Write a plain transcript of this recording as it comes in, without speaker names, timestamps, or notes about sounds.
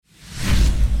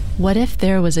What if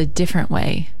there was a different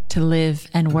way to live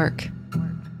and work?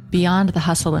 Beyond the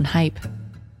hustle and hype,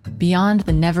 beyond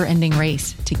the never-ending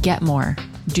race to get more,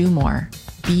 do more,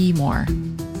 be more.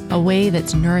 A way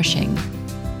that's nourishing,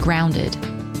 grounded,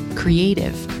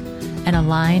 creative, and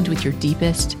aligned with your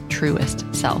deepest, truest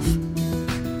self.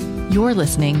 You're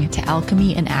listening to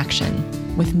Alchemy in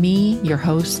Action with me, your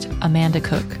host, Amanda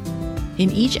Cook. In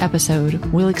each episode,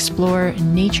 we'll explore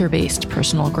nature-based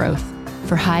personal growth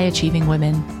for high-achieving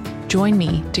women. Join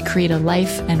me to create a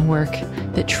life and work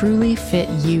that truly fit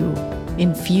you,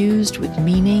 infused with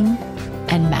meaning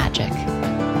and magic.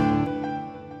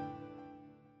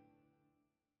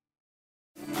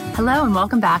 Hello and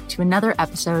welcome back to another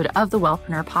episode of the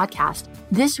Wellpreneur Podcast.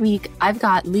 This week, I've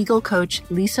got legal coach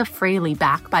Lisa Fraley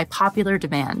back by popular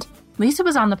demand. Lisa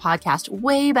was on the podcast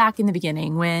way back in the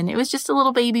beginning when it was just a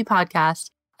little baby podcast.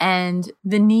 And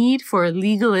the need for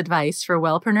legal advice for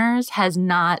wellpreneurs has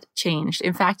not changed.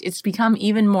 In fact, it's become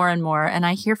even more and more. And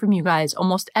I hear from you guys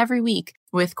almost every week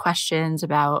with questions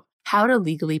about how to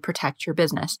legally protect your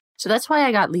business. So that's why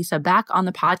I got Lisa back on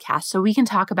the podcast so we can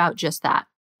talk about just that.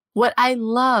 What I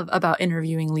love about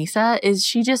interviewing Lisa is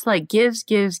she just gives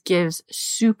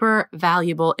super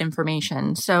valuable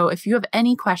information. So if you have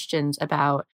any questions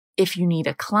about if you need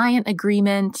a client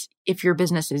agreement, if your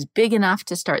business is big enough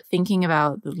to start thinking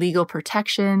about the legal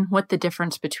protection, what the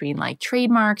difference between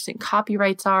trademarks and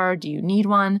copyrights are, do you need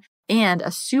one? And a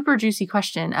super juicy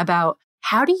question about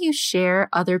how do you share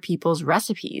other people's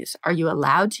recipes? Are you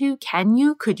allowed to? Can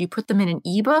you? Could you put them in an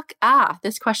ebook?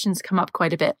 This question's come up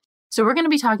quite a bit. So we're going to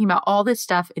be talking about all this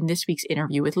stuff in this week's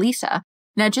interview with Lisa.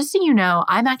 Now, just so you know,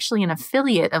 I'm actually an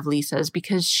affiliate of Lisa's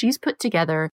because she's put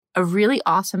together a really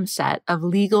awesome set of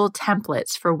legal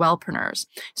templates for wellpreneurs.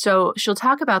 So she'll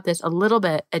talk about this a little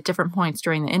bit at different points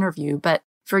during the interview. But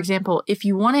for example, if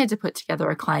you wanted to put together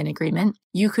a client agreement,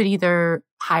 you could either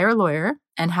hire a lawyer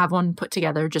and have one put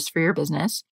together just for your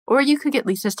business, or you could get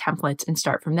Lisa's templates and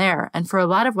start from there. And for a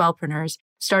lot of wellpreneurs,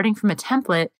 starting from a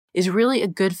template is really a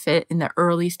good fit in the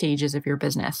early stages of your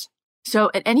business.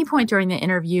 So at any point during the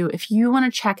interview, if you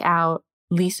want to check out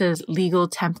Lisa's legal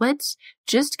templates,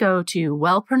 just go to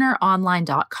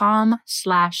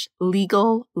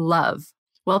wellpreneuronline.com/legal love.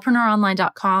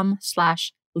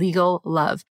 wellpreneuronline.com/legal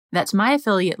love. That's my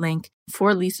affiliate link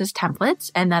for Lisa's templates,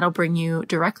 and that'll bring you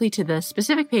directly to the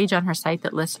specific page on her site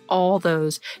that lists all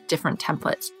those different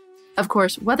templates. Of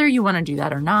course, whether you want to do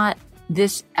that or not,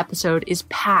 this episode is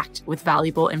packed with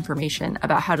valuable information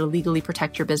about how to legally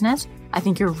protect your business. I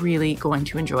think you're really going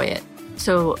to enjoy it.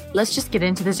 So let's just get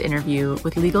into this interview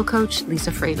with legal coach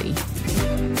Lisa Fraley.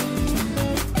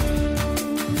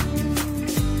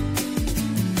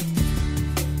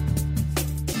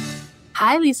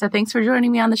 Hi, Lisa. Thanks for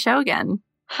joining me on the show again.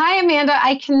 Hi, Amanda.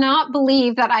 I cannot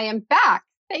believe that I am back.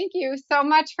 Thank you so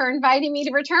much for inviting me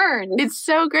to return. It's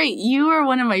so great. You were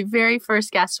one of my very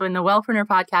first guests when the Wellpreneur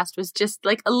Podcast was just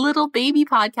like a little baby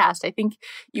podcast. I think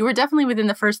you were definitely within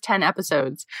the first 10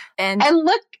 episodes. And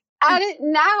look at it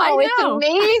now. It's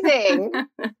amazing.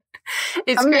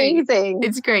 It's amazing. Great.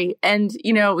 It's great. And,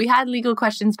 we had legal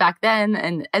questions back then.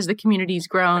 And as the community's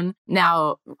grown,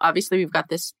 now, obviously, we've got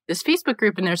this Facebook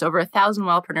group and there's over 1,000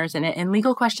 wellpreneurs in it. And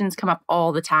legal questions come up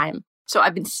all the time. So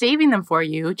I've been saving them for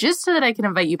you just so that I can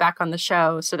invite you back on the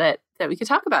show so that we could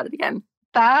talk about it again.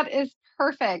 That is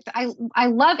perfect. I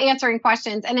love answering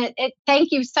questions. And it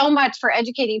thank you so much for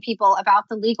educating people about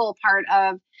the legal part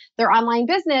of their online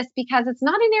business, because it's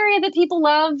not an area that people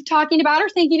love talking about or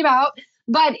thinking about,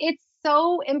 but it's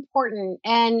so important.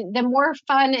 And the more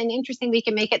fun and interesting we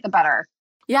can make it, the better.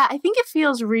 Yeah, I think it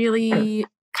feels really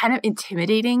kind of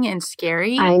intimidating and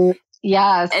scary.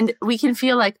 Yes. And we can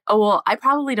feel like, oh, well, I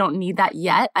probably don't need that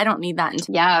yet. I don't need that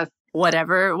until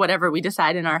whatever we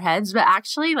decide in our heads. But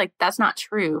actually, that's not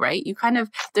true, right?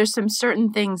 There's some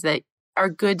certain things that are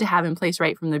good to have in place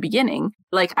right from the beginning.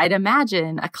 Like I'd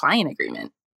imagine a client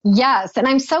agreement. Yes. And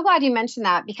I'm so glad you mentioned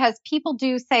that, because people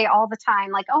do say all the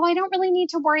time, oh, I don't really need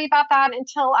to worry about that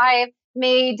until I've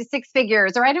made 6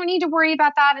 figures, or I don't need to worry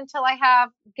about that until I have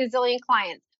a gazillion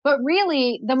clients. But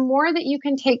really, the more that you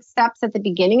can take steps at the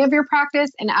beginning of your practice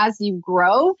and as you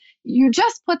grow, you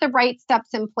just put the right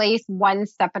steps in place one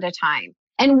step at a time.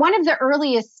 And one of the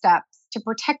earliest steps to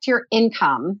protect your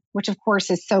income, which of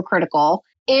course is so critical,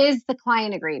 is the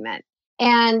client agreement.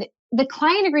 And the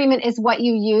client agreement is what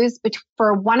you use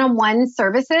for one-on-one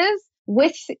services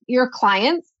with your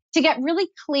clients to get really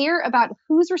clear about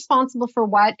who's responsible for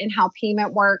what and how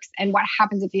payment works and what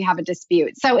happens if you have a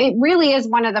dispute. So it really is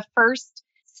one of the first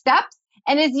steps.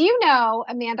 And as you know,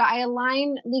 Amanda, I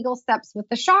align legal steps with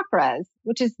the chakras,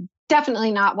 which is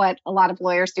definitely not what a lot of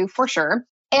lawyers do, for sure.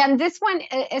 And this one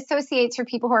associates, for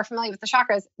people who are familiar with the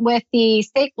chakras, with the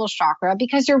sacral chakra,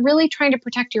 because you're really trying to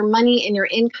protect your money and your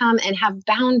income and have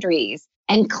boundaries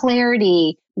and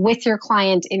clarity with your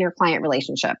client in your client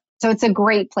relationship. So it's a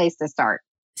great place to start.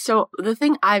 So the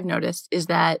thing I've noticed is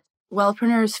that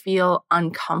wellpreneurs feel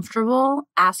uncomfortable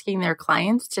asking their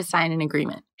clients to sign an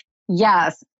agreement.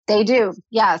 Yes, they do.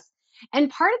 Yes. And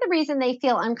part of the reason they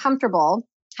feel uncomfortable,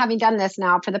 having done this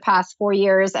now for the past 4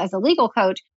 years as a legal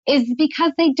coach, is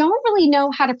because they don't really know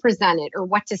how to present it or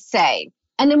what to say.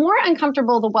 And the more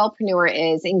uncomfortable the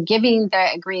wellpreneur is in giving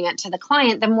the agreement to the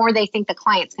client, the more they think the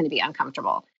client's going to be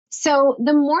uncomfortable. So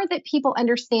the more that people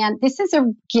understand this is a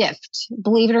gift,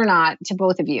 believe it or not, to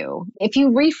both of you. If you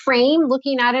reframe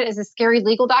looking at it as a scary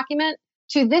legal document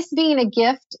to this being a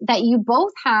gift that you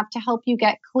both have to help you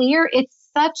get clear, it's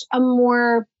such a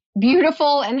more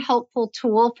beautiful and helpful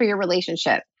tool for your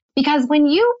relationship. Because when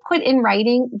you put in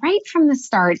writing right from the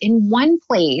start in one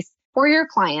place for your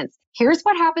clients, here's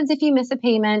what happens if you miss a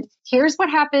payment. Here's what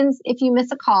happens if you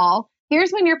miss a call.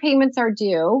 Here's when your payments are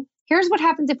due. Here's what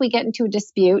happens if we get into a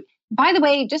dispute. By the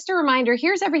way, just a reminder,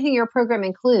 here's everything your program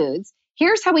includes.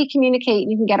 Here's how we communicate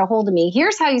and you can get a hold of me.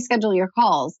 Here's how you schedule your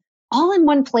calls. All in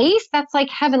one place. That's like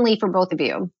heavenly for both of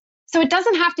you. So it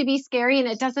doesn't have to be scary and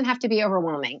it doesn't have to be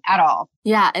overwhelming at all.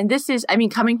 Yeah. And this is,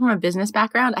 coming from a business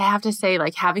background, I have to say,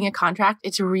 like, having a contract,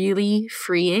 it's really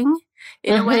freeing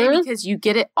in a way, because you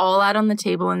get it all out on the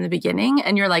table in the beginning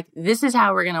and you're like, this is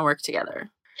how we're going to work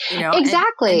together.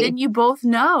 Exactly. And then you both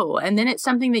know. And then it's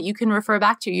something that you can refer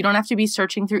back to. You don't have to be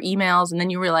searching through emails. And then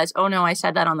you realize, oh no, I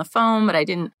said that on the phone, but I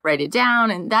didn't write it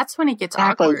down. And that's when it gets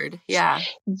awkward. Yeah.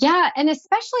 Yeah. And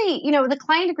especially, the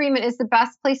client agreement is the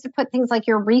best place to put things like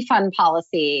your refund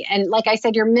policy. And like I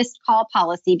said, your missed call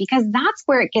policy, because that's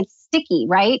where it gets sticky,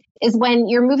 right? Is when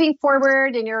you're moving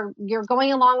forward and you're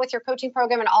going along with your coaching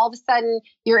program and all of a sudden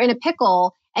you're in a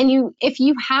pickle. And if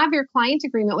you have your client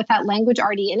agreement with that language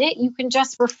already in it, you can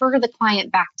just refer the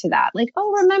client back to that. Like,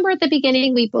 oh, remember at the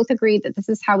beginning, we both agreed that this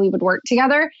is how we would work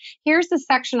together. Here's the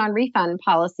section on refund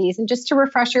policies. And just to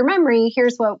refresh your memory,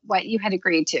 here's what you had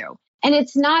agreed to. And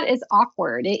it's not as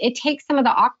awkward. It takes some of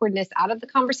the awkwardness out of the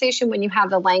conversation when you have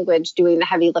the language doing the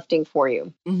heavy lifting for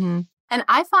you. Mm-hmm. And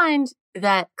I find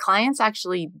that clients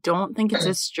actually don't think it's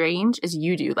as strange as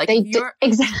you do. Like,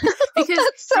 exactly. Because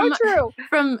that's so true.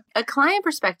 From a client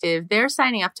perspective, they're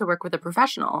signing up to work with a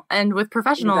professional. And with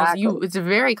professionals, it's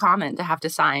very common to have to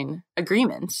sign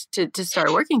agreements to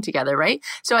start working together, right?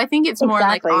 So I think it's more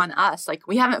like on us. Like,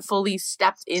 we haven't fully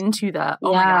stepped into the,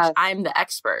 my gosh, I'm the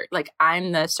expert. Like,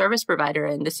 I'm the service provider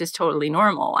and this is totally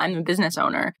normal. I'm the business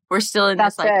owner. We're still in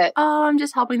this I'm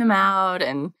just helping them out.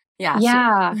 And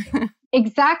yeah.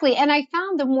 Exactly. And I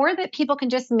found the more that people can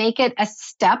just make it a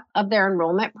step of their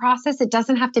enrollment process, it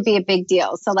doesn't have to be a big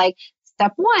deal. So like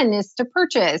step 1 is to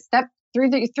purchase, step through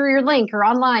your link or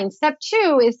online. Step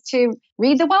 2 is to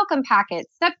read the welcome packet.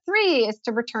 Step 3 is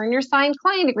to return your signed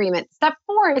client agreement. Step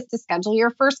 4 is to schedule your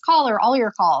first call or all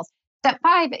your calls. Step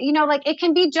 5, it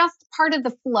can be just part of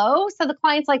the flow. So the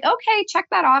client's like, okay, check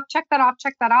that off, check that off,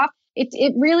 check that off.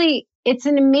 It's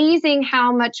an amazing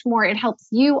how much more it helps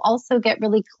you also get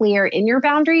really clear in your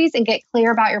boundaries and get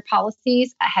clear about your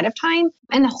policies ahead of time.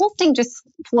 And the whole thing just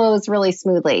flows really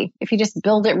smoothly if you just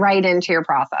build it right into your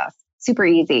process. Super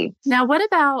easy. Now, what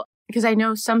about, because I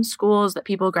know some schools that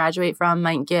people graduate from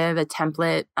might give a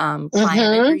template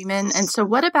client agreement. And so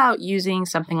what about using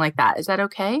something like that? Is that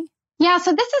okay? Yeah,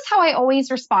 so this is how I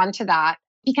always respond to that.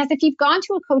 Because if you've gone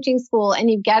to a coaching school and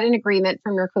you get an agreement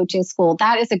from your coaching school,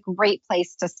 that is a great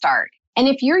place to start. And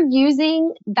if you're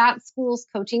using that school's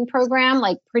coaching program,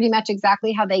 like pretty much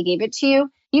exactly how they gave it to you,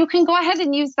 you can go ahead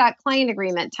and use that client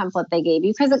agreement template they gave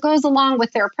you because it goes along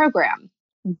with their program.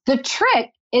 The trick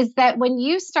is that when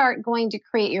you start going to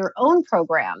create your own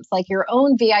programs, like your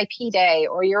own VIP day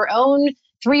or your own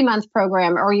 3-month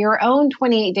program or your own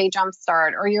 28-day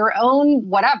jumpstart or your own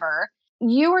whatever,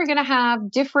 you are going to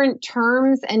have different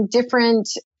terms and different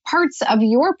parts of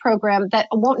your program that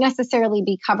won't necessarily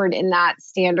be covered in that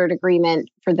standard agreement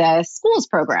for the school's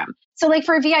program. So like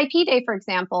for a VIP day, for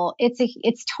example,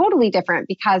 it's totally different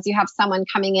because you have someone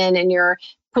coming in and you're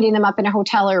putting them up in a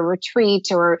hotel or a retreat,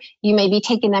 or you may be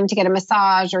taking them to get a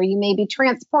massage, or you may be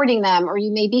transporting them, or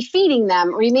you may be feeding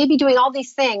them, or you may be doing all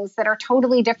these things that are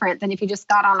totally different than if you just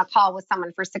got on a call with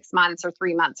someone for 6 months or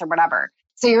 3 months or whatever.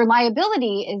 So your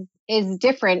liability is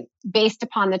different based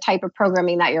upon the type of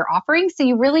programming that you're offering. So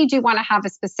you really do want to have a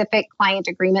specific client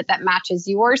agreement that matches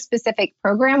your specific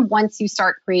program once you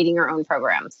start creating your own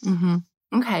programs. Mm-hmm.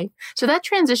 Okay. So that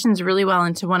transitions really well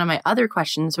into one of my other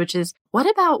questions, which is what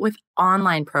about with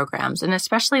online programs and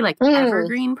especially like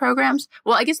evergreen programs?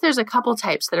 Well, I guess there's a couple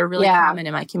types that are really common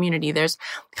in my community. There's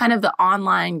kind of the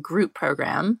online group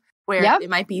program where it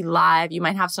might be live. You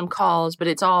might have some calls, but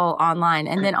it's all online.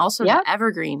 And then also the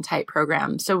evergreen type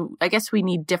program. So I guess we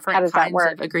need different kinds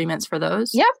of agreements for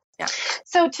those. Yep. Yeah.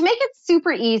 So to make it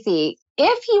super easy,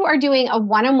 if you are doing a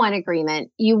one-on-one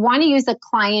agreement, you want to use a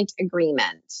client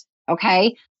agreement.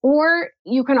 Okay. Or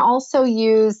you can also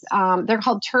use, they're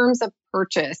called terms of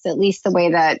purchase, at least the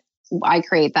way that I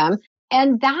create them.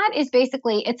 And that is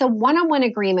basically, it's a one-on-one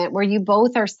agreement where you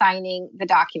both are signing the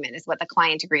document is what the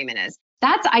client agreement is.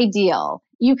 That's ideal.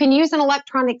 You can use an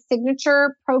electronic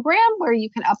signature program where you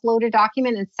can upload a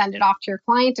document and send it off to your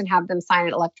client and have them sign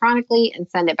it electronically and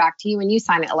send it back to you and you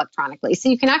sign it electronically. So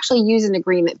you can actually use an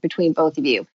agreement between both of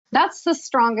you. That's the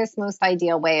strongest, most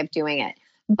ideal way of doing it.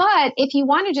 But if you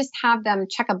want to just have them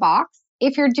check a box,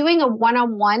 if you're doing a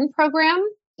one-on-one program,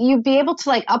 you'd be able to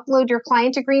like upload your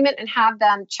client agreement and have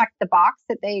them check the box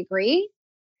that they agree.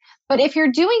 But if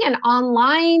you're doing an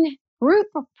online group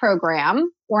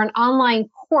program or an online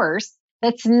course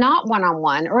that's not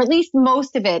one-on-one, or at least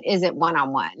most of it isn't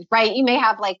one-on-one, right? You may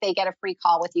have like they get a free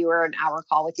call with you or an hour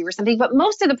call with you or something, but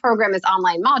most of the program is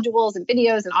online modules and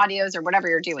videos and audios or whatever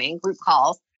you're doing, group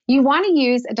calls. You want to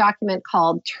use a document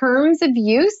called Terms of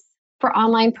Use for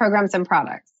Online Programs and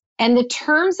Products. And the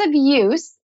terms of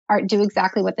use do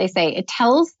exactly what they say. It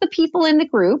tells the people in the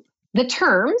group the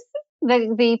terms,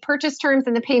 the purchase terms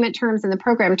and the payment terms and the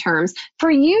program terms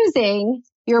for using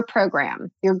your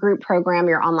program, your group program,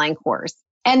 your online course.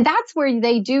 And that's where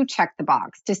they do check the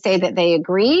box to say that they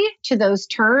agree to those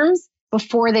terms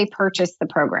before they purchase the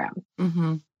program.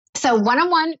 Mm-hmm. So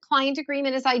one-on-one client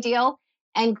agreement is ideal.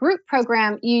 And group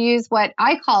program, you use what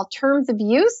I call terms of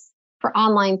use for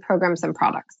online programs and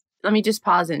products. Let me just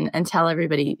pause and tell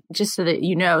everybody, just so that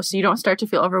you know, so you don't start to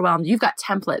feel overwhelmed. You've got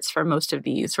templates for most of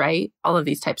these, right? All of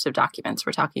these types of documents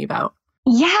we're talking about.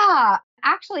 Yeah.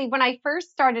 Actually, when I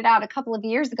first started out a couple of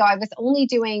years ago, I was only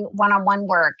doing one-on-one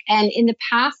work. And in the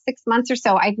past 6 months or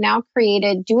so, I've now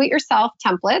created do-it-yourself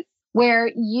templates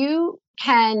where you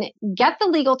can get the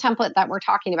legal template that we're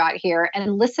talking about here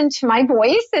and listen to my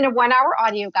voice in a 1-hour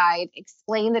audio guide,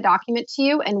 explain the document to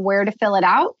you and where to fill it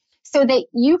out so that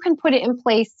you can put it in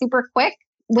place super quick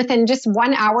within just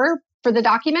 1 hour for the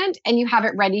document and you have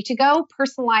it ready to go,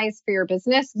 personalized for your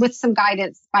business with some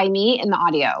guidance by me in the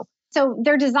audio. So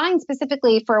they're designed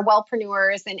specifically for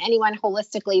wellpreneurs and anyone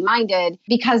holistically minded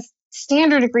because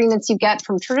standard agreements you get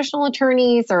from traditional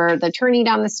attorneys or the attorney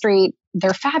down the street,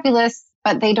 they're fabulous,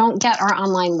 but they don't get our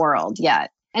online world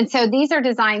yet. And so these are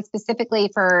designed specifically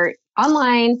for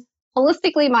online,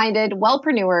 holistically minded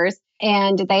wellpreneurs,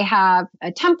 and they have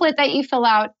a template that you fill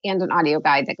out and an audio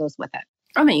guide that goes with it.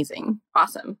 Amazing.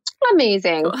 Awesome.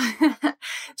 Amazing. Cool.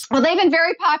 Well, they've been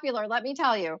very popular, let me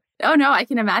tell you. Oh, no, I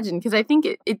can imagine because I think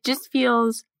it just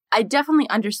feels, I definitely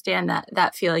understand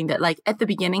that feeling that like at the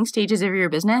beginning stages of your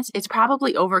business, it's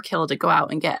probably overkill to go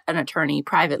out and get an attorney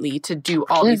privately to do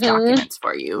all these documents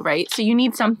for you, right? So you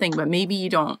need something, but maybe you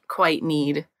don't quite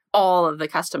need all of the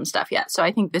custom stuff yet. So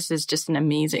I think this is just an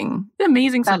amazing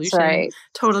solution. That's right.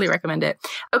 Totally recommend it.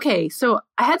 Okay. So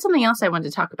I had something else I wanted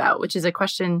to talk about, which is a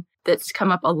question that's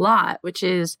come up a lot, which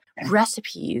is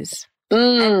recipes.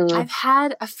 And I've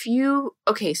had a few,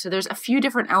 so there's a few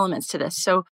different elements to this.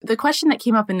 So the question that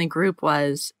came up in the group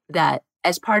was that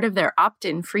as part of their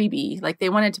opt-in freebie, like they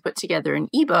wanted to put together an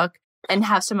ebook and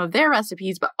have some of their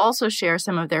recipes, but also share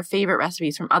some of their favorite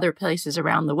recipes from other places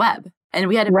around the web. And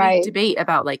we had a big debate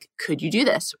about like, could you do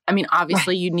this? I mean,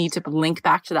 obviously you need to link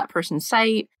back to that person's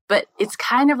site, but it's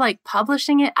kind of like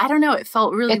publishing it. I don't know. It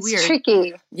felt really weird. It's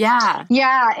tricky. Yeah.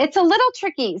 Yeah, it's a little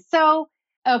tricky. So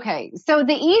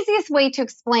the easiest way to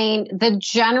explain the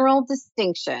general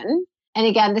distinction, and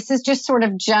again, this is just sort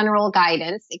of general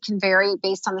guidance. It can vary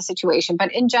based on the situation,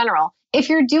 but in general, if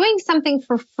you're doing something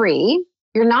for free,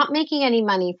 you're not making any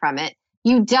money from it,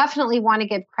 you definitely want to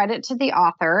give credit to the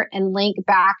author and link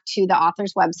back to the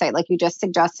author's website, like you just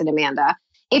suggested, Amanda.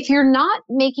 If you're not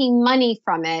making money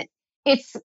from it,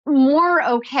 it's more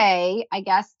okay, I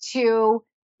guess, to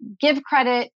give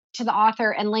credit to the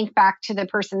author and link back to the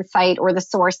person's site or the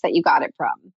source that you got it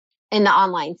from in the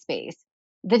online space.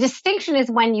 The distinction is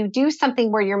when you do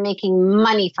something where you're making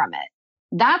money from it.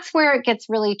 That's where it gets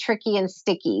really tricky and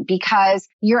sticky because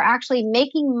you're actually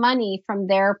making money from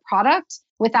their product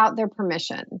without their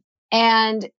permission.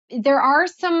 And there are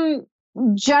some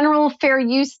general fair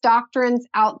use doctrines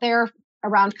out there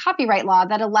around copyright law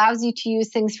that allows you to use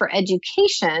things for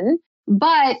education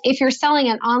But if you're selling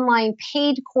an online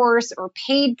paid course or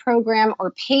paid program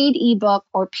or paid ebook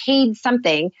or paid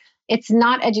something, it's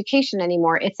not education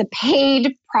anymore. It's a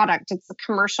paid product. It's a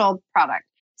commercial product.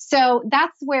 So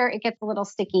that's where it gets a little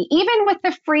sticky. Even with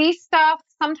the free stuff,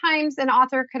 sometimes an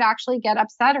author could actually get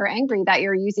upset or angry that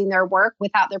you're using their work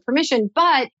without their permission,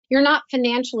 but you're not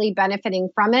financially benefiting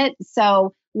from it.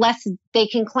 So they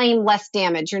can claim less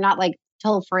damage. You're not like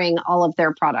pilfering all of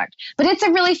their product. But it's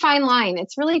a really fine line.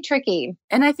 It's really tricky.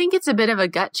 And I think it's a bit of a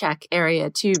gut check area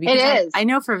too, because it is. I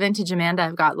know for Vintage Amanda,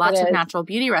 I've got lots of natural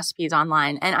beauty recipes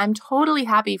online, and I'm totally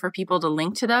happy for people to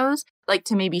link to those, like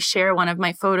to maybe share one of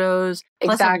my photos,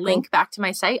 plus a link back to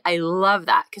my site. I love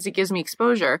that because it gives me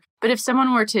exposure. But if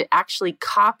someone were to actually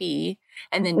copy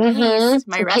and then paste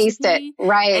my recipe,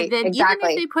 right? And then even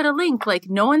if they put a link, like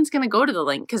no one's going to go to the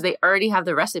link because they already have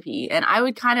the recipe. And it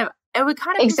would kind of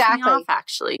piss me off,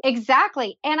 actually.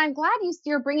 Exactly. And I'm glad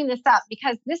you're bringing this up,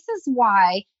 because this is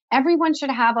why everyone should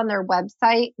have on their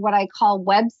website what I call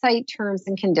website terms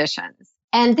and conditions.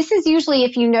 And this is usually,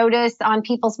 if you notice on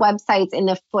people's websites, in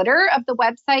the footer of the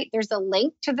website, there's a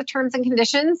link to the terms and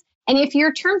conditions. And if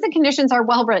your terms and conditions are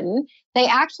well written, they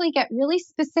actually get really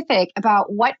specific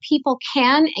about what people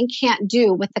can and can't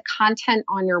do with the content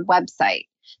on your website.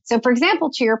 So for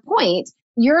example, to your point,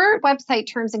 your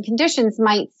website terms and conditions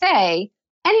might say,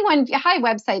 hi,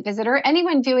 website visitor,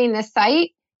 anyone viewing this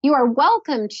site, you are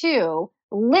welcome to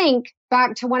link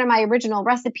back to one of my original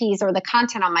recipes or the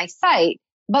content on my site,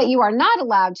 but you are not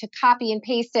allowed to copy and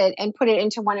paste it and put it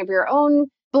into one of your own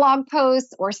blog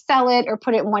posts or sell it or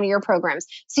put it in one of your programs.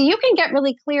 So you can get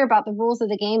really clear about the rules of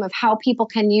the game of how people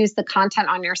can use the content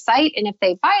on your site. And if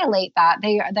they violate that,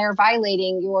 they're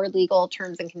violating your legal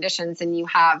terms and conditions, and you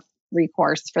have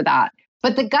recourse for that.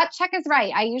 But the gut check is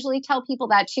right. I usually tell people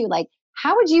that too. Like,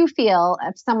 how would you feel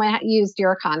if someone used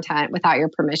your content without your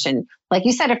permission? Like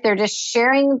you said, if they're just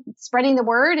spreading the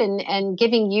word and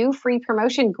giving you free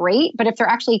promotion, great. But if they're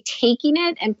actually taking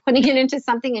it and putting it into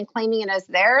something and claiming it as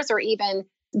theirs, or even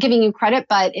giving you credit,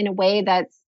 but in a way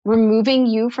that's removing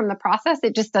you from the process,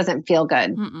 it just doesn't feel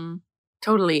good.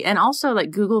 Totally. And also,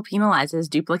 like, Google penalizes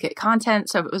duplicate content.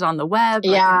 So if it was on the web, it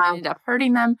might end up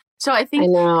hurting them. So I think,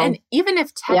 and even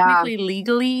if technically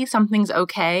legally something's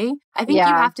okay, I think you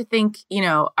have to think,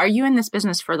 are you in this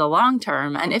business for the long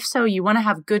term? And if so, you want to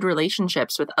have good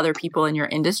relationships with other people in your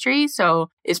industry.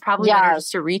 So it's probably better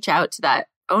just to reach out to that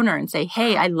owner and say,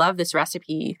 hey, I love this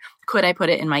recipe. Could I put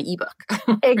it in my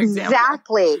ebook?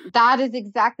 Exactly. That is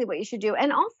exactly what you should do.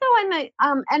 And also,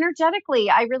 energetically,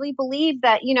 I really believe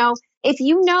that, if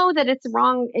you know that it's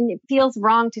wrong and it feels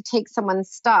wrong to take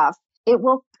someone's stuff, it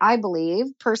will, I believe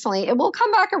personally, it will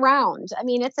come back around. I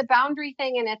mean, it's a boundary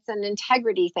thing and it's an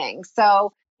integrity thing.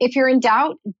 So if you're in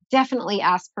doubt, definitely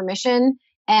ask permission.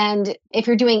 And if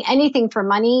you're doing anything for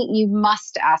money, you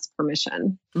must ask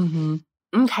permission.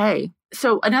 Okay.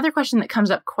 So another question that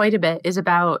comes up quite a bit is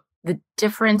about the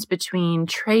difference between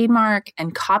trademark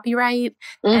and copyright.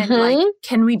 And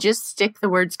can we just stick the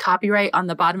words copyright on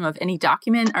the bottom of any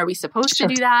document? Are we supposed to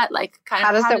do that? Like,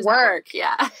 how does it work?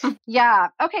 Yeah. Yeah.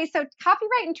 Okay. So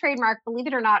copyright and trademark, believe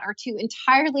it or not, are two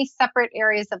entirely separate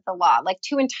areas of the law. Like,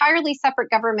 two entirely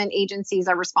separate government agencies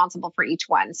are responsible for each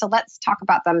one. So let's talk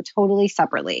about them totally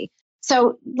separately.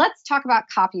 So let's talk about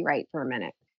copyright for a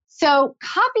minute. So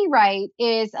copyright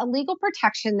is a legal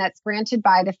protection that's granted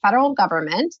by the federal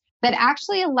government that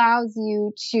actually allows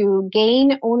you to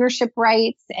gain ownership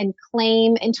rights and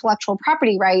claim intellectual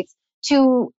property rights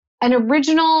to an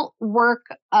original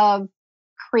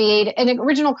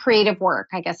creative work,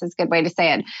 I guess is a good way to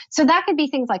say it. So that could be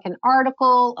things like an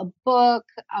article, a book,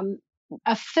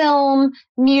 a film,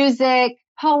 music,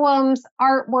 poems,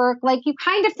 artwork. Like, you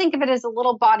kind of think of it as a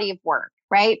little body of work,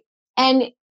 right?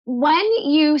 And when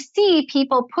you see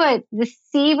people put the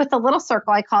C with the little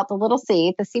circle, I call it the little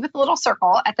C, the C with the little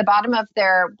circle at the bottom of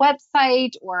their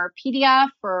website or PDF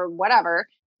or whatever,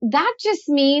 that just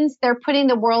means they're putting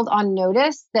the world on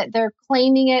notice that they're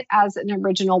claiming it as an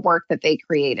original work that they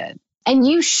created. And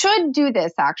you should do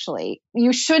this, actually.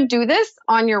 You should do this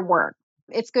on your work.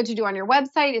 It's good to do on your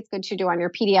website. It's good to do on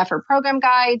your PDF or program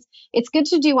guides. It's good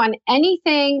to do on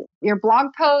anything, your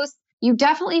blog posts. You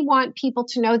definitely want people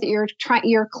to know that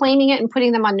you're claiming it and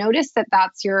putting them on notice that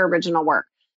that's your original work.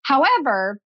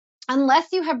 However, unless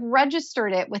you have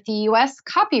registered it with the U.S.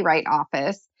 Copyright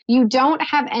Office, you don't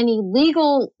have any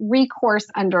legal recourse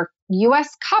under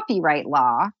U.S. copyright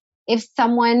law if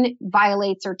someone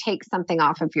violates or takes something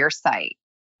off of your site,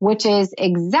 which is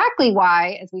exactly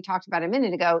why, as we talked about a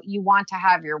minute ago, you want to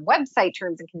have your website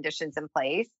terms and conditions in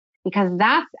place, because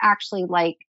that's actually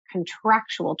like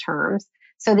contractual terms,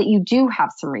 so that you do have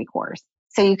some recourse.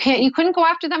 So you couldn't go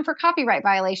after them for copyright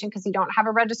violation because you don't have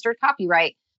a registered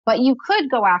copyright, but you could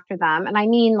go after them. And I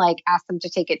mean, like, ask them to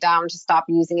take it down, to stop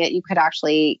using it. You could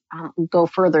actually go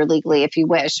further legally if you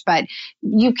wish, but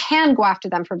you can go after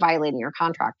them for violating your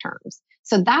contract terms.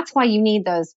 So that's why you need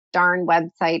those darn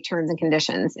website terms and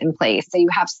conditions in place. So you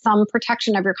have some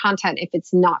protection of your content if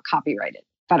it's not copyrighted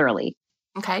federally.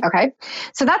 Okay.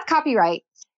 So that's copyright.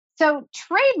 So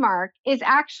trademark is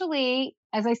actually,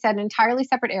 as I said, an entirely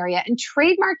separate area. And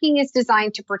trademarking is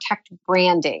designed to protect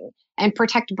branding and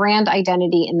protect brand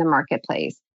identity in the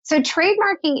marketplace. So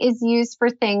trademarking is used for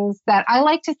things that I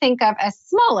like to think of as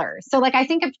smaller. So like I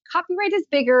think of copyright as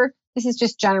bigger. This is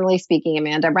just generally speaking,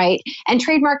 Amanda, right? And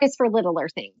trademark is for littler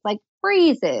things like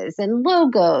phrases and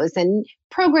logos and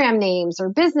program names or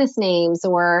business names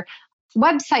or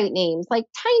website names, like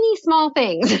tiny small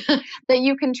things that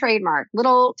you can trademark,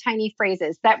 little tiny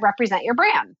phrases that represent your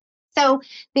brand. So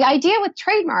the idea with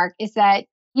trademark is that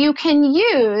you can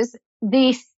use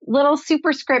the little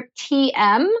superscript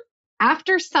TM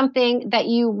after something that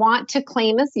you want to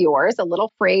claim as yours, a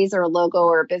little phrase or a logo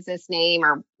or a business name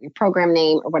or program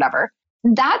name or whatever.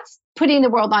 That's putting the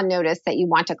world on notice that you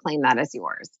want to claim that as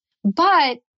yours.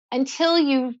 But until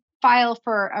you file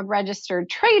for a registered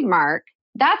trademark,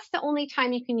 that's the only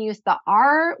time you can use the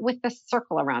R with the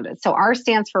circle around it. So R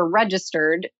stands for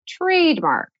registered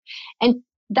trademark. And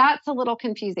that's a little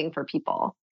confusing for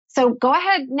people. So go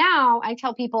ahead now, I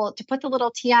tell people to put the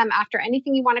little TM after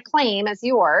anything you want to claim as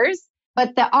yours,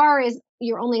 but the R is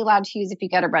you're only allowed to use if you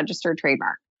get a registered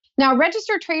trademark. Now,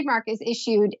 registered trademark is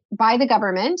issued by the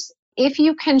government if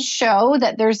you can show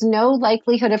that there's no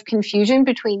likelihood of confusion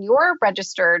between your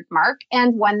registered mark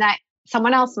and one that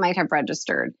someone else might have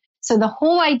registered. So the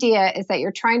whole idea is that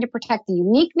you're trying to protect the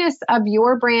uniqueness of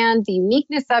your brand, the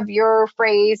uniqueness of your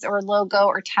phrase or logo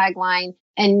or tagline,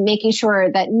 and making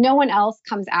sure that no one else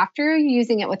comes after you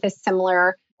using it with a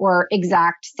similar or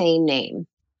exact same name.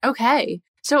 Okay.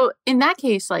 So in that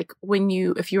case, like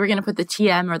if you were going to put the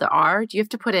TM or the R, do you have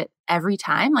to put it every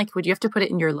time? Like, would you have to put it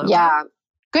in your logo? Yeah.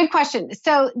 Good question.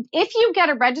 So if you get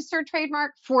a registered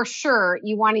trademark, for sure,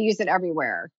 you want to use it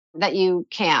everywhere that you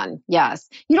can. Yes.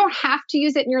 You don't have to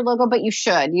use it in your logo, but you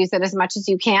should use it as much as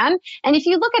you can. And if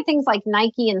you look at things like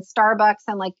Nike and Starbucks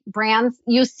and like brands,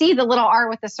 you see the little R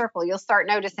with the circle. You'll start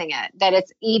noticing it, that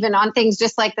it's even on things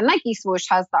just like the Nike swoosh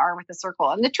has the R with the circle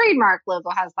and the trademark logo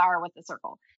has the R with the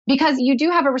circle. Because you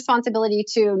do have a responsibility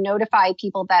to notify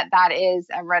people that that is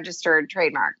a registered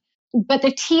trademark. But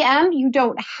the TM, you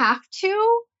don't have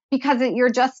to, because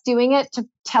you're just doing it to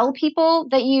tell people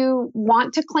that you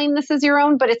want to claim this as your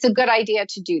own, but it's a good idea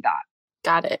to do that.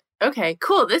 Got it. Okay,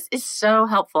 cool. This is so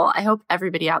helpful. I hope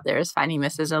everybody out there is finding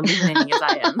this as illuminating as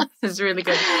I am. This is really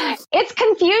good. It's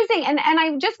confusing. And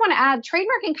I just want to add,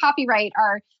 trademark and copyright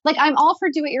are, like, I'm all for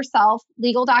do-it-yourself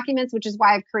legal documents, which is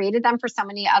why I've created them for so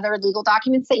many other legal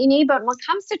documents that you need. But when it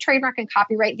comes to trademark and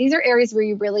copyright, these are areas where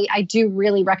I do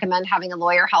really recommend having a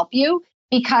lawyer help you,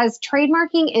 because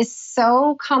trademarking is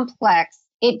so complex.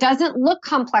 It doesn't look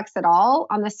complex at all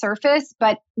on the surface,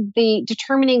 but the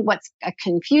determining what's a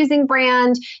confusing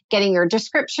brand, getting your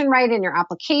description right in your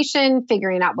application,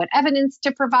 figuring out what evidence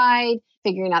to provide,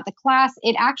 figuring out the class,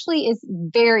 it actually is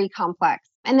very complex.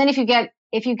 And then if you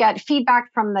get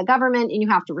feedback from the government and you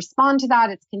have to respond to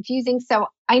that, it's confusing. So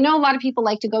I know a lot of people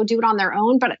like to go do it on their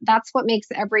own, but that's what makes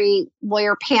every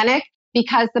lawyer panic,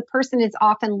 because the person is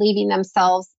often leaving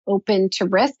themselves open to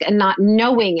risk and not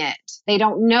knowing it. They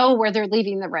don't know where they're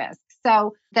leaving the risk.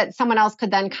 So that someone else could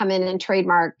then come in and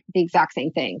trademark the exact same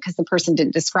thing because the person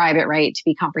didn't describe it right to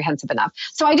be comprehensive enough.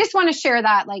 So I just want to share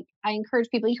that. Like, I encourage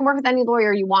people, you can work with any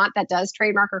lawyer you want that does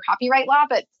trademark or copyright law,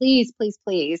 but please, please,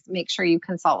 please make sure you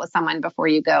consult with someone before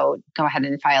you go ahead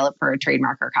and file it for a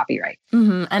trademark or copyright.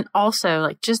 Mm-hmm. And also,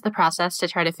 like, just the process to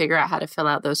try to figure out how to fill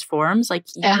out those forms. Like,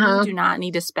 you do not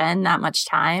need to spend that much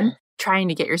time trying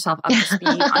to get yourself up to speed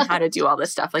on how to do all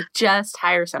this stuff. Like, just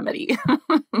hire somebody.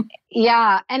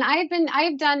 Yeah. And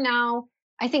I've done now,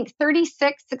 I think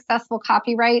 36 successful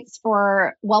copyrights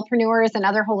for wellpreneurs and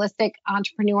other holistic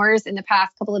entrepreneurs in the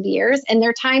past couple of years. And there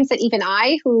are times that even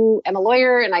I, who am a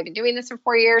lawyer and I've been doing this for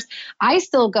 4 years, I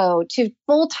still go to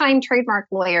full-time trademark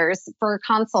lawyers for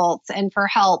consults and for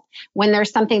help when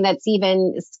there's something that's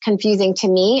even confusing to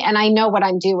me. And I know what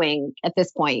I'm doing at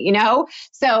this point,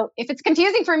 So if it's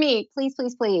confusing for me, please,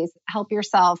 please, please help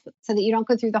yourself so that you don't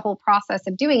go through the whole process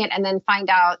of doing it and then find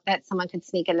out that someone could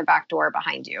sneak in the back door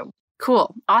behind you.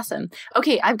 Cool. Awesome.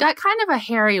 Okay. I've got kind of a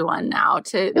hairy one now.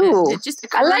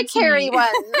 I like hairy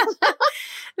ones.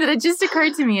 That it just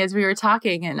occurred to me as we were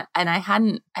talking, and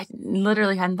I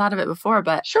literally hadn't thought of it before,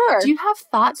 but sure. Do you have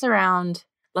thoughts around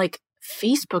like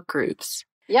Facebook groups?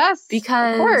 Yes.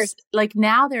 Because of course. like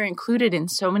now they're included in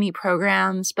so many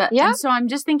programs, but and so I'm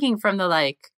just thinking from the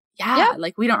like,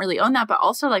 like we don't really own that, but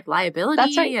also like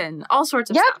liability and all sorts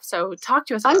of stuff. So talk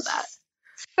to us about that.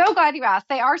 So glad you asked.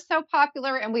 They are so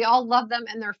popular and we all love them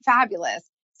and they're fabulous.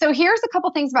 So here's a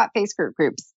couple things about Facebook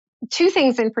groups. 2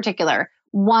 things in particular.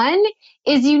 One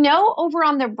is, over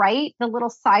on the right, the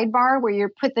little sidebar where you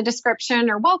put the description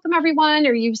or welcome everyone,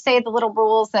 or you say the little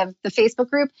rules of the Facebook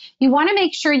group, you want to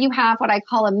make sure you have what I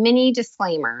call a mini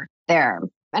disclaimer there.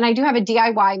 And I do have a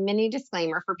DIY mini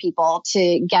disclaimer for people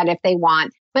to get if they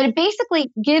want. But it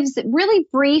basically gives really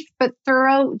brief but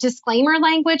thorough disclaimer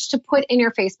language to put in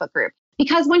your Facebook group.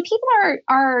 Because when people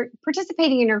are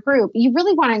participating in your group, you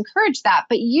really want to encourage that.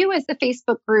 But you as the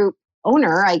Facebook group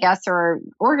owner, I guess, or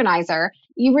organizer,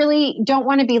 you really don't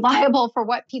want to be liable for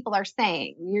what people are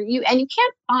saying. You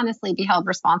can't honestly be held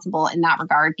responsible in that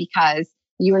regard because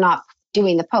you're not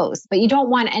doing the post. But you don't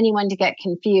want anyone to get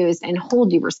confused and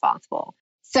hold you responsible.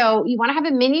 So you want to have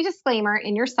a mini disclaimer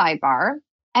in your sidebar.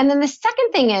 And then the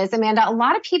second thing is, Amanda, a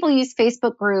lot of people use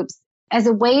Facebook groups as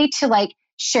a way to like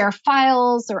share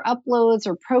files or uploads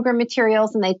or program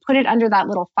materials, and they put it under that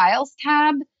little files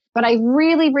tab. But I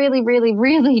really, really, really,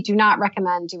 really do not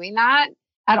recommend doing that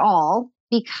at all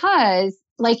because,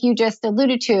 like you just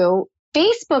alluded to,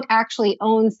 Facebook actually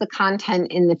owns the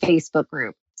content in the Facebook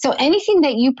group. So anything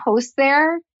that you post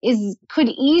there could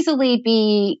easily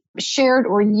be shared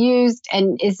or used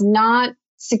and is not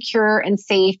secure and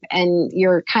safe, and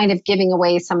you're kind of giving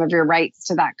away some of your rights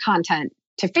to that content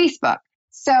to Facebook.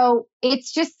 So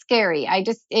it's just scary.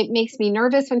 It makes me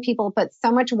nervous when people put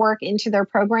so much work into their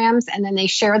programs and then they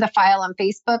share the file on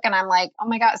Facebook. And I'm like, oh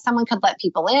my God, someone could let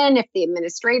people in if the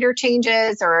administrator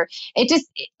changes, or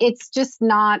it's just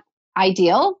not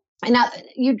ideal. And now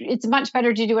it's much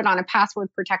better to do it on a password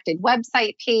protected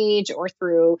website page or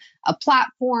through a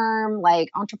platform like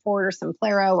Entreport or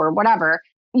Simplero or whatever.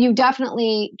 You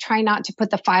definitely try not to put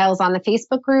the files on the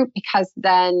Facebook group because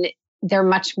then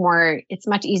it's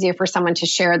much easier for someone to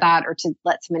share that or to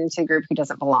let someone into the group who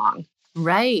doesn't belong.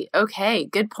 Right. Okay.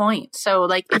 Good point. So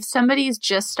like if somebody's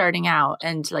just starting out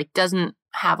and like doesn't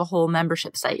have a whole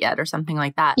membership site yet or something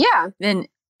like that. Yeah. Then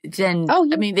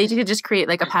I mean, they could just create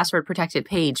like a password protected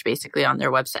page basically on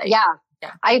their website. Yeah.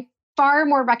 I far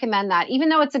more recommend that, even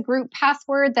though it's a group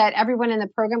password that everyone in the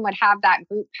program would have that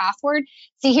group password.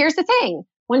 See, here's the thing.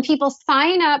 When people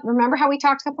sign up, remember how we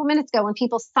talked a couple minutes ago, when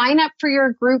people sign up for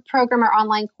your group program or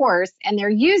online course and they're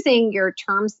using your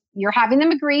terms, you're having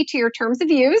them agree to your terms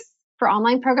of use for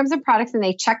online programs and products, and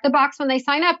they check the box when they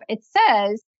sign up, it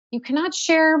says, you cannot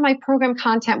share my program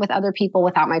content with other people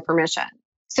without my permission.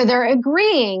 So they're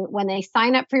agreeing when they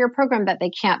sign up for your program that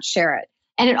they can't share it.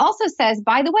 And it also says,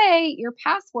 by the way, your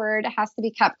password has to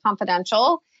be kept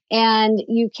confidential and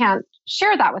you can't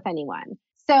share that with anyone.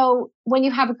 So when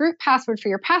you have a group password for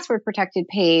your password protected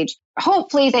page,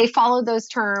 hopefully they follow those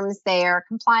terms, they are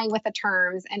complying with the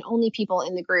terms, and only people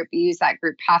in the group use that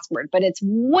group password. But it's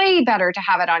way better to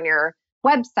have it on your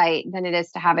website than it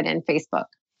is to have it in Facebook.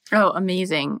 Oh,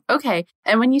 amazing. Okay.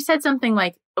 And when you said something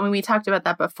like, we talked about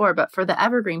that before, but for the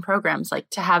evergreen programs, like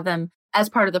to have them as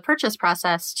part of the purchase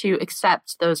process to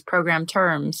accept those program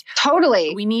terms.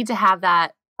 Totally. We need to have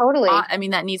that. Totally. I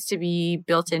mean, that needs to be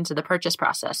built into the purchase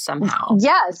process somehow.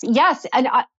 Yes. And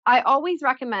I always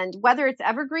recommend, whether it's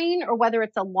evergreen or whether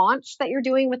it's a launch that you're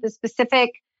doing with a specific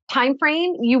time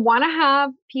frame, you want to have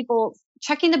people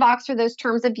checking the box for those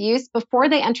terms of use before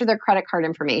they enter their credit card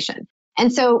information.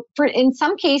 And so in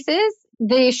some cases,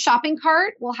 the shopping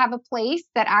cart will have a place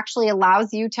that actually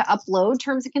allows you to upload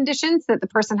terms and conditions that the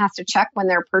person has to check when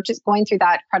they're going through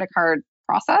that credit card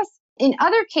process. In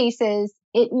other cases,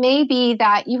 it may be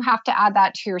that you have to add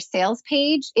that to your sales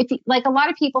page. Like a lot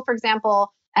of people, for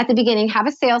example, at the beginning have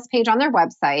a sales page on their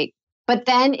website, but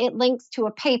then it links to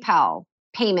a PayPal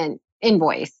payment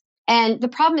invoice. And the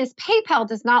problem is PayPal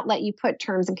does not let you put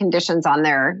terms and conditions on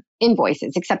their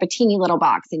invoices, except a teeny little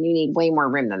box, and you need way more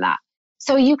room than that.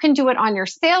 So you can do it on your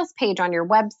sales page on your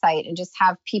website and just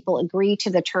have people agree to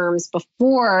the terms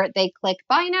before they click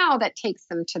buy now. That takes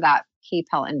them to that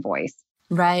PayPal invoice.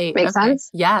 Right. Make sense?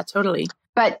 Yeah, totally.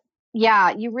 But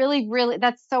yeah, you really,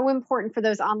 that's so important for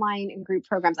those online and group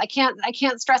programs. I can't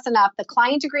stress enough the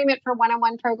client agreement for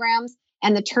one-on-one programs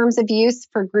and the terms of use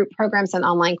for group programs and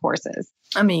online courses.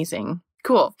 Amazing.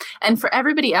 Cool. And for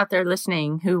everybody out there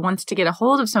listening who wants to get a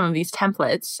hold of some of these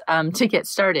templates to get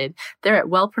started, they're at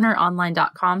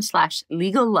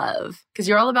wellpreneuronline.com/legal-love, because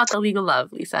you're all about the legal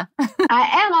love, Lisa.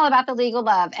 I am all about the legal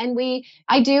love. And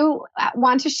I do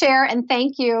want to share and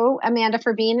thank you, Amanda,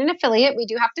 for being an affiliate. We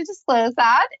do have to disclose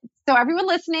that. It's So everyone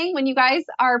listening, when you guys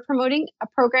are promoting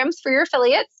programs for your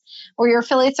affiliates or your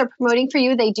affiliates are promoting for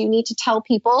you, they do need to tell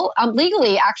people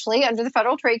legally, actually, under the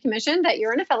Federal Trade Commission that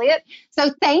you're an affiliate.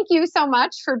 So thank you so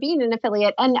much for being an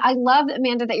affiliate. And I love,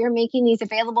 Amanda, that you're making these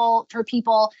available for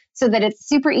people so that it's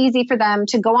super easy for them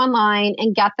to go online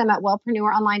and get them at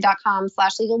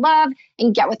wellpreneuronline.com/legallove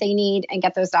and get what they need and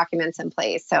get those documents in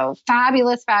place. So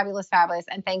fabulous, fabulous, fabulous.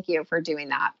 And thank you for doing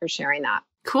that, for sharing that.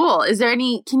 Cool. Is there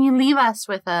can you leave us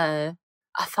with a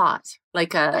thought,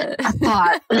 like a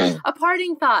thought, a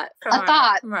parting thought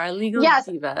from our legal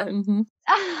diva? Mm-hmm.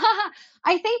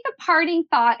 I think the parting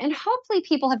thought, and hopefully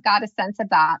people have got a sense of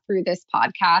that through this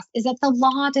podcast, is that the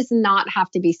law does not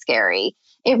have to be scary.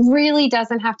 It really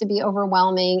doesn't have to be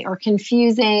overwhelming or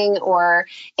confusing, or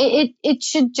it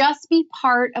should just be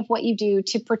part of what you do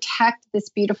to protect this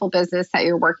beautiful business that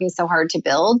you're working so hard to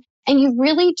build. And you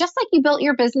really, just like you built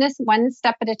your business one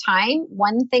step at a time,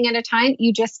 one thing at a time,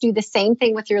 you just do the same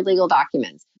thing with your legal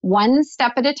documents. One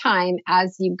step at a time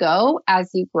as you go,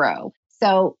 as you grow.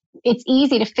 So it's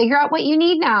easy to figure out what you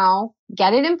need now,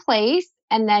 get it in place,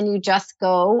 and then you just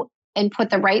go and put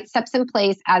the right steps in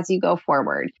place as you go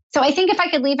forward. So I think if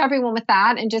I could leave everyone with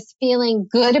that and just feeling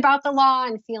good about the law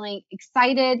and feeling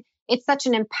excited, it's such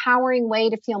an empowering way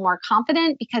to feel more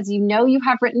confident because you know you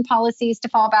have written policies to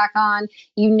fall back on,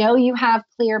 you know you have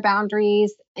clear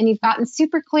boundaries, and you've gotten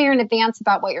super clear in advance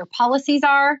about what your policies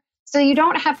are. So you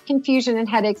don't have confusion and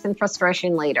headaches and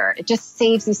frustration later. It just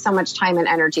saves you so much time and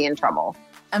energy and trouble.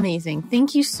 Amazing.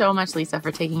 Thank you so much, Lisa,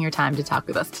 for taking your time to talk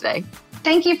with us today.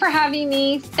 Thank you for having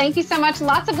me. Thank you so much.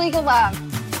 Lots of legal love.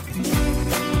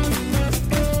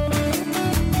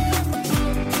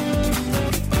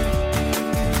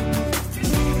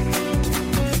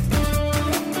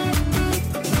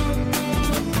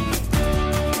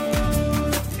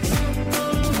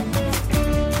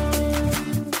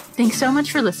 Thanks so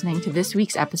much for listening to this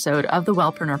week's episode of the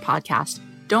Wellpreneur Podcast.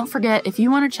 Don't forget, if you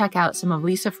want to check out some of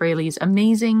Lisa Fraley's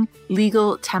amazing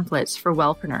legal templates for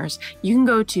wellpreneurs, you can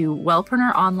go to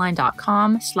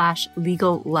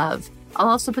wellpreneuronline.com/legallove. I'll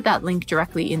also put that link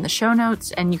directly in the show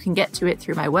notes, and you can get to it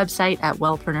through my website at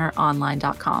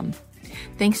wellpreneuronline.com.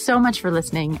 Thanks so much for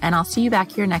listening, and I'll see you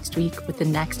back here next week with the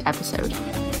next episode.